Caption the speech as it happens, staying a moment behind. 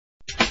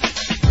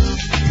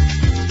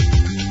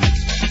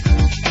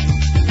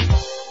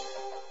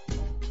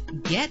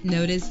get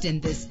noticed in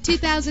this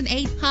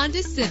 2008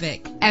 Honda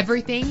Civic.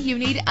 Everything you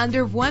need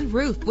under one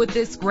roof with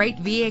this great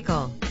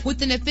vehicle.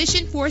 With an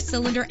efficient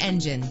 4-cylinder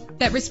engine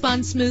that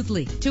responds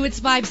smoothly to its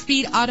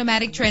 5-speed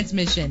automatic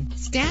transmission.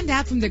 Stand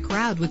out from the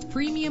crowd with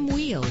premium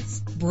wheels.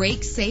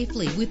 Brake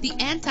safely with the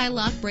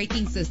anti-lock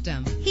braking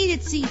system.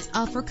 Heated seats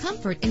offer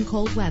comfort in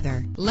cold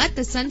weather. Let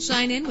the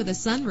sunshine in with a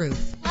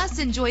sunroof. Plus,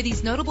 enjoy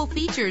these notable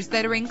features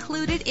that are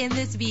included in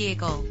this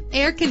vehicle: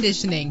 Air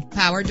conditioning,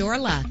 power door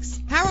locks,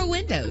 power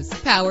windows,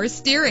 power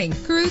steering,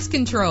 cruise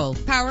control,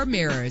 power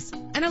mirrors,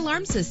 an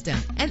alarm system,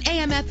 an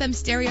AM/FM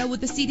stereo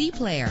with a CD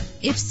player.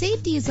 If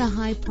safety is a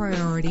high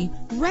priority,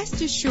 rest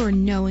assured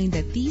knowing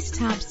that these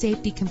top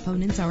safety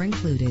components are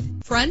included: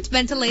 front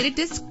ventilated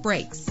disc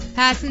brakes,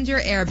 passenger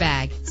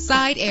airbag,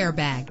 side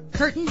airbag,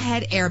 curtain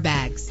head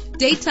airbags,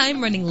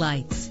 daytime running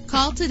lights.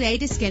 Call today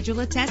to schedule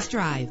a test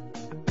drive.